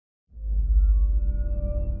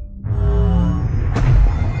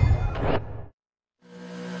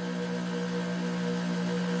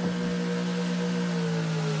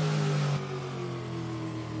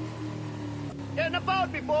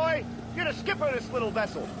me, boy. You're the skipper of this little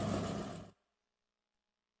vessel.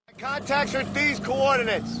 My contacts are at these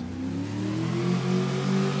coordinates.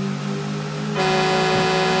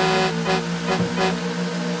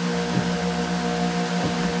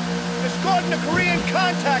 Escorting a Korean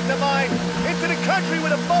contact of mine into the country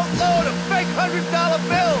with a boatload of fake $100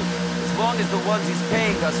 bills. As long as the ones he's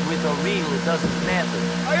paying us with are real, it doesn't matter.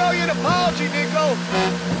 I owe you an apology, Nico.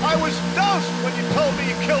 I was dosed when you told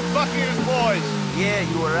me you killed Bucky and his boys. Yeah,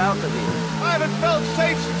 you were out of it. I haven't felt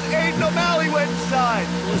safe since Aiden O'Malley went inside.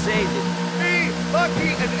 Who's Aiden? Me,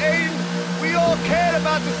 Bucky, and Aiden, we all cared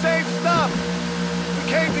about the same stuff.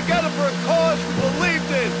 We came together for a cause we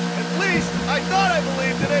believed in. At least, I thought I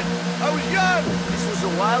believed in it. I was young. This was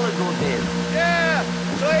a while ago, then. Yeah,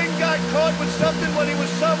 so Aiden got caught with something when he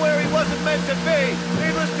was somewhere he wasn't meant to be.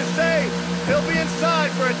 Needless to say, he'll be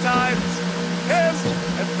inside for a time. Him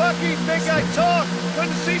and Bucky think I talk.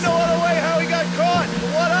 Couldn't see no other way how he got caught.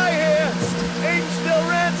 From what I hear, Aiden still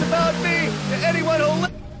rants about me to anyone who'll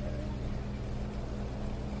listen.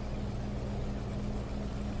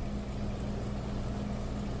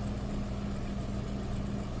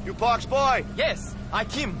 You Parks boy? Yes, I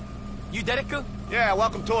Kim. You Derek? Yeah,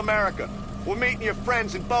 welcome to America. We're meeting your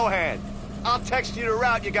friends in Bohan. I'll text you the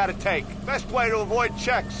route you gotta take. Best way to avoid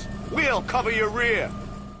checks. We'll cover your rear.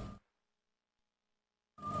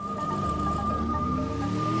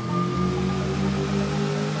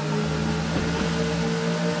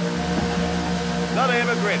 Another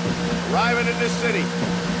immigrant, arriving in this city,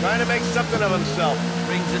 trying to make something of himself.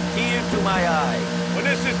 Brings a tear to my eye. When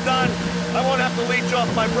this is done, I won't have to leech off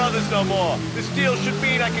my brothers no more. This deal should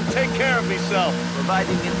mean I can take care of myself.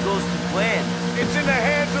 Providing it goes to plan. It's in the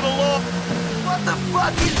hands of the law. What the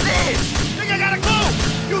fuck is this? Think I got a clue?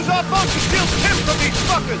 Use our boat to steal Tim from these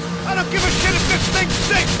fuckers. I don't give a shit if this thing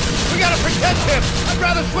sinks. We gotta protect him. I'd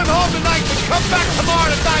rather swim home tonight than come back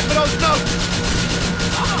tomorrow to die for those notes.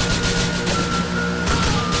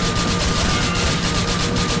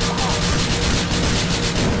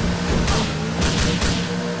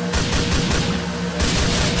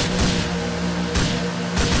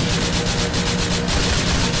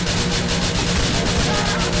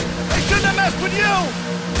 With you!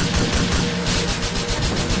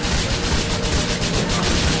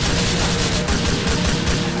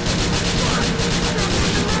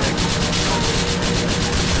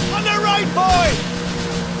 On the right, boy!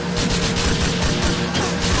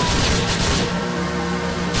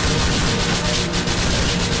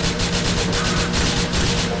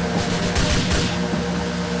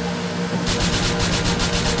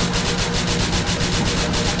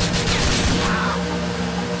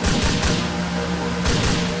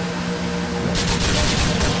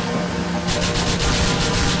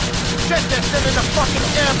 They're sending the fucking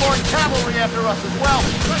airborne cavalry after us as well.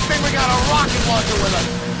 Good thing we got a rocket launcher with us.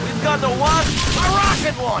 We've got the what? A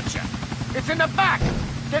rocket launcher! It's in the back!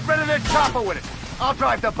 Get rid of the chopper with it. I'll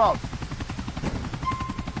drive the boat.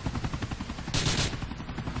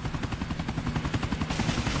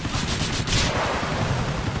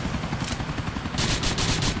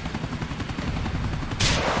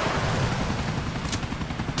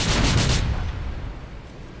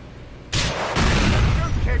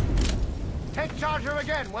 Take charge of her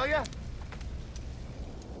again, will ya?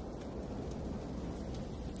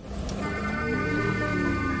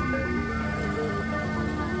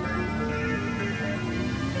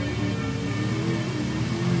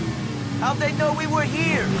 How'd they know we were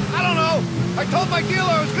here? I don't know. I told my dealer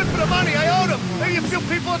I was good for the money. I owed him. Maybe a few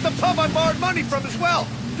people at the pub I borrowed money from as well.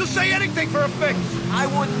 Just say anything for a fix. I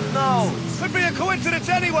wouldn't know. Could be a coincidence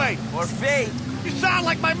anyway. Or fate. You sound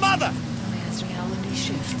like my mother. As reality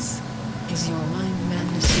shifts, is your mind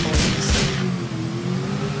madness always?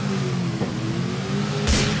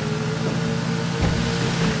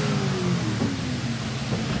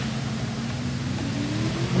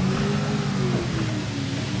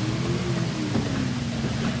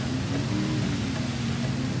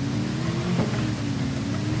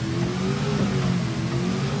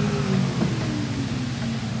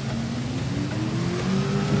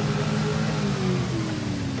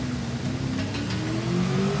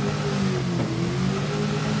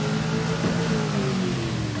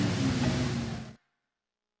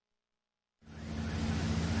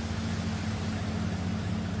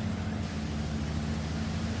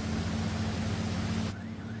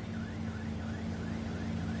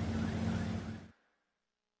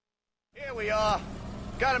 Here we are.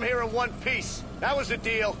 Got him here in one piece. That was the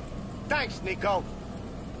deal. Thanks, Nico.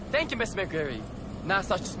 Thank you, Miss McGarry. Not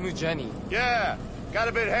such a smooth journey. Yeah, got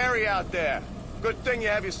a bit hairy out there. Good thing you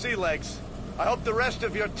have your sea legs. I hope the rest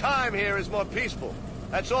of your time here is more peaceful.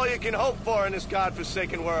 That's all you can hope for in this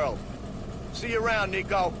godforsaken world. See you around,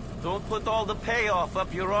 Nico. Don't put all the payoff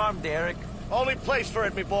up your arm, Derek. Only place for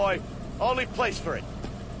it, me boy. Only place for it.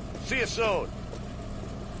 See you soon.